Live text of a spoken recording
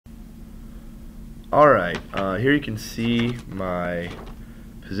Alright, here you can see my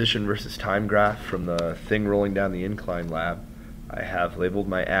position versus time graph from the thing rolling down the incline lab. I have labeled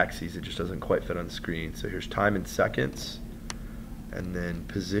my axes, it just doesn't quite fit on the screen. So here's time in seconds, and then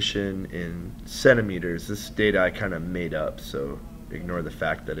position in centimeters. This data I kind of made up, so ignore the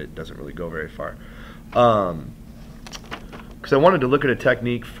fact that it doesn't really go very far. Because I wanted to look at a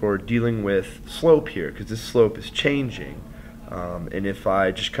technique for dealing with slope here, because this slope is changing. And if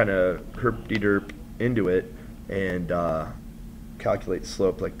I just kind of herp-de-derp into it and calculate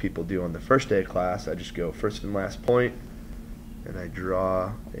slope like people do on the first day of class, I just go first and last point, and I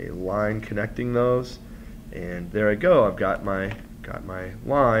draw a line connecting those, and there I go. I've got my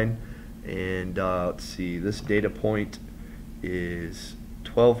line, and let's see. This data point is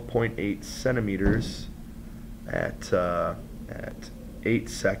 12.8 centimeters at 8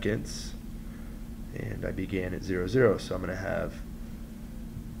 seconds. And I began at 0, 0, so I'm going to have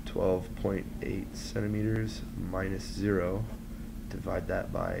 12.8 centimeters minus 0. Divide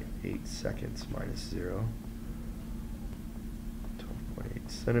that by 8 seconds minus 0.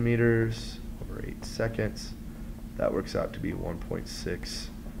 12.8 centimeters over 8 seconds. That works out to be 1.6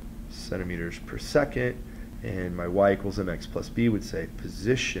 centimeters per second. And my y equals mx plus b would say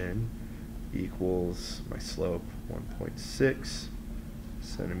position equals my slope 1.6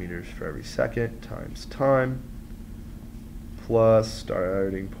 centimeters for every second times time plus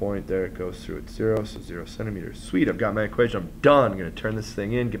starting point. There it goes through at 0, so 0 centimeters. Sweet, I've got my equation. I'm done. I'm going to turn this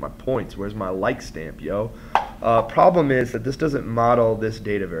thing in, get my points. Where's my like stamp, yo? Problem is that this doesn't model this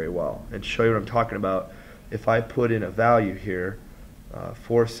data very well. And to show you what I'm talking about, if I put in a value here,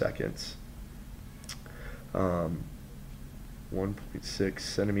 4 seconds, 1.6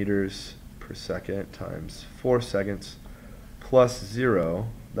 centimeters per second times 4 seconds plus 0,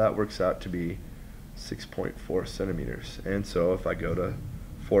 that works out to be 6.4 centimeters. And so if I go to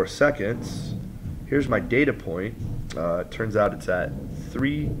 4 seconds, here's my data point. It turns out it's at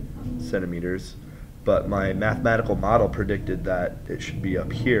 3 centimeters, but my mathematical model predicted that it should be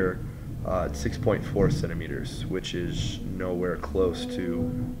up here at 6.4 centimeters, which is nowhere close to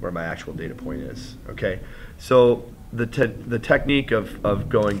where my actual data point is. Okay, so the technique of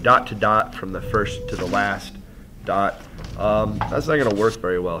going dot to dot from the first to the last dot, that's not going to work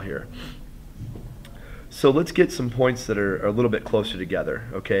very well here. So let's get some points that are a little bit closer together.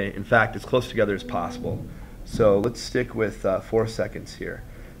 Okay, in fact, as close together as possible. So let's stick with 4 seconds here,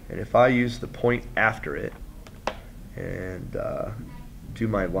 and if I use the point after it and do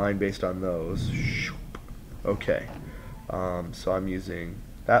my line based on those, okay, so I'm using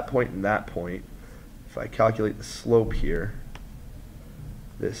that point and that point. If I calculate the slope here,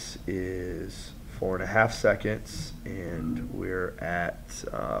 this is 4.5 seconds, and we're at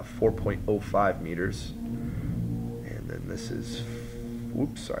 4.05 meters. And then this is,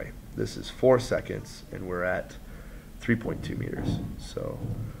 this is 4 seconds, and we're at 3.2 meters. So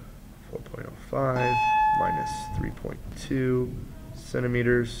 4.05 minus 3.2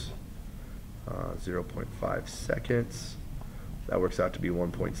 centimeters, 0.5 seconds. That works out to be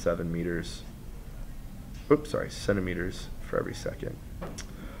 1.7 meters. Centimeters for every second.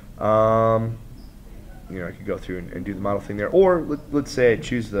 You know, I could go through and do the model thing there, or let's say I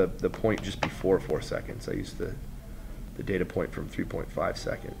choose the point just before 4 seconds. I use the data point from 3.5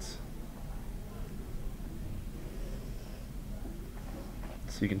 seconds.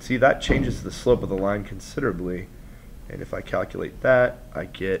 So you can see that changes the slope of the line considerably, and if I calculate that, I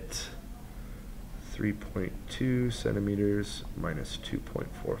get 3.2 centimeters minus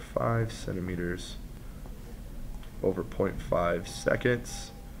 2.45 centimeters over 0.5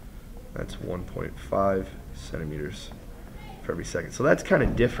 seconds. That's 1.5 centimeters for every second. So that's kind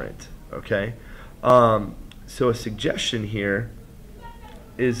of different, okay? So a suggestion here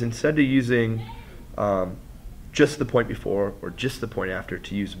is, instead of using just the point before or just the point after,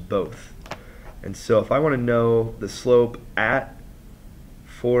 to use both. And so if I want to know the slope at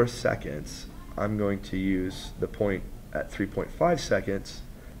 4 seconds, I'm going to use the point at 3.5 seconds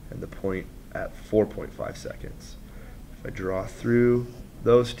and the point at 4.5 seconds. If I draw through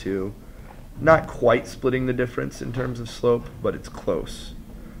those two, not quite splitting the difference in terms of slope, but it's close.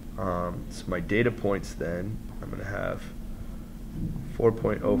 So my data points then, I'm going to have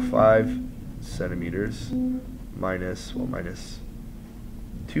 4.05 centimeters minus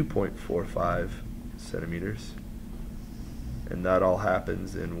 2.45 centimeters, and that all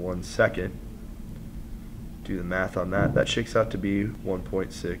happens in 1 second. Do the math on that. That shakes out to be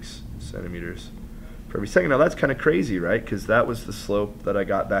 1.6 centimeters for every second. Now that's kind of crazy, right? Because that was the slope that I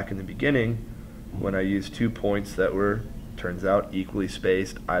got back in the beginning when I used 2 points that were, turns out, equally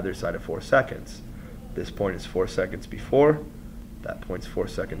spaced either side of 4 seconds. This point is 4 seconds before, That point's 4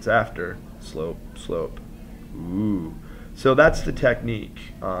 seconds after, slope, slope. Ooh. So that's the technique.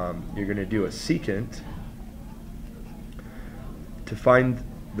 You're going to do a secant to find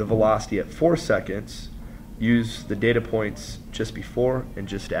the velocity at 4 seconds. Use the data points just before and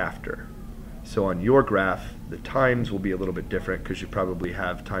just after. So on your graph, the times will be a little bit different because you probably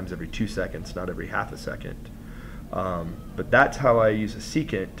have times every 2 seconds, not every half a second. But that's how I use a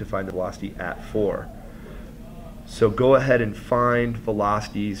secant to find the velocity at 4. So go ahead and find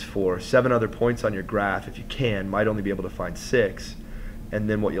velocities for 7 other points on your graph if you can. Might only be able to find 6. And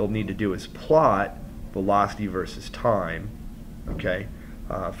then what you'll need to do is plot velocity versus time, okay,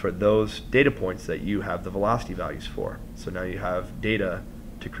 for those data points that you have the velocity values for. So now you have data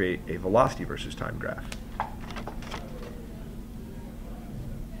to create a velocity versus time graph.